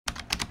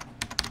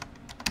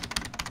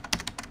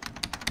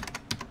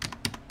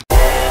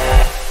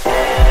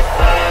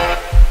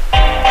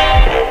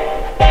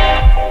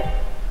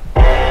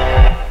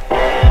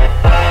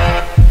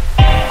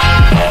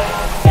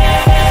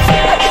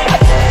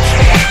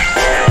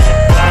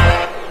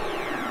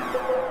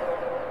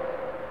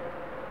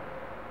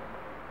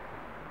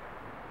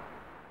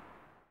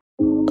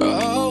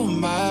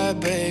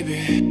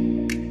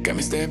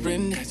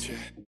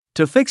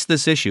To fix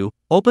this issue,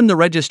 open the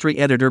registry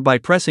editor by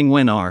pressing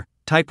WinR,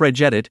 type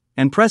regedit,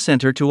 and press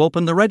enter to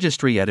open the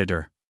registry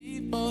editor.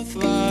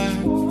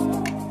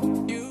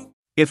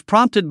 If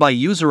prompted by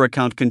user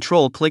account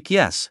control, click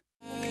yes.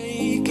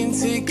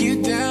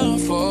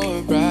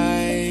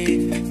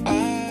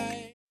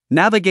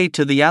 Navigate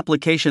to the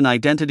application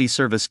identity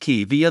service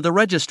key via the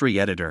registry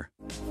editor.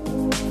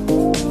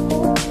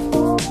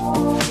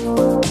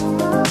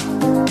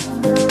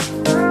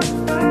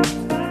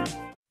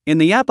 In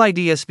the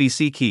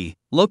AppIDSvc key,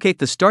 locate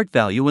the start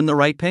value in the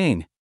right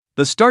pane.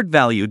 The start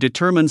value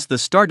determines the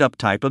startup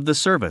type of the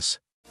service.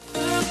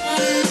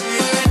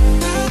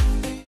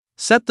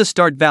 Set the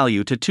start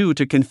value to 2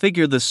 to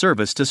configure the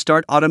service to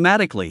start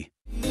automatically.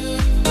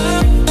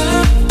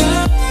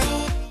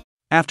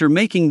 After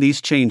making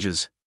these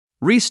changes,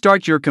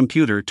 restart your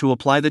computer to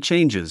apply the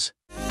changes.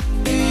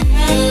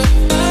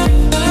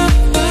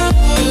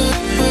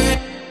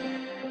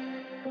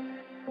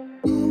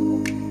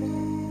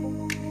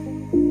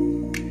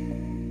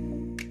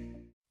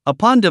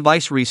 Upon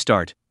device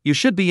restart, you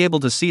should be able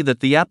to see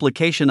that the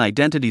application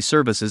identity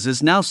services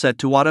is now set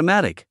to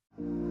automatic.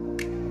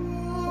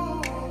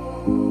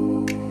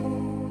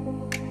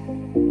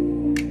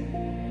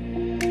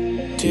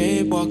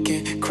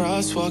 Jaywalking,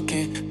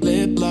 crosswalking,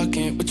 lip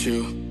locking with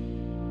you.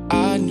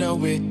 I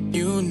know it,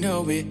 you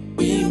know it,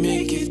 we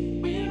make it.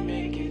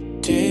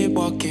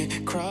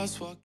 Jaywalking,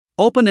 crosswalking.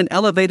 Open an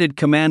elevated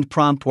command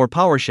prompt or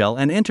PowerShell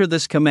and enter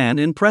this command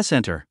and press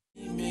enter.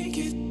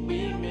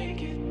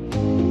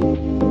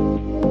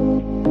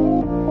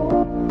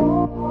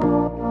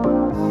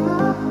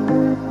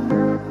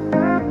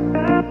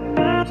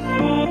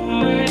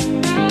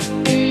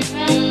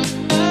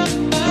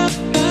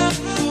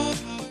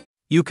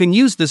 You can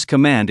use this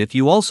command if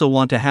you also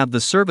want to have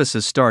the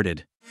services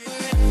started.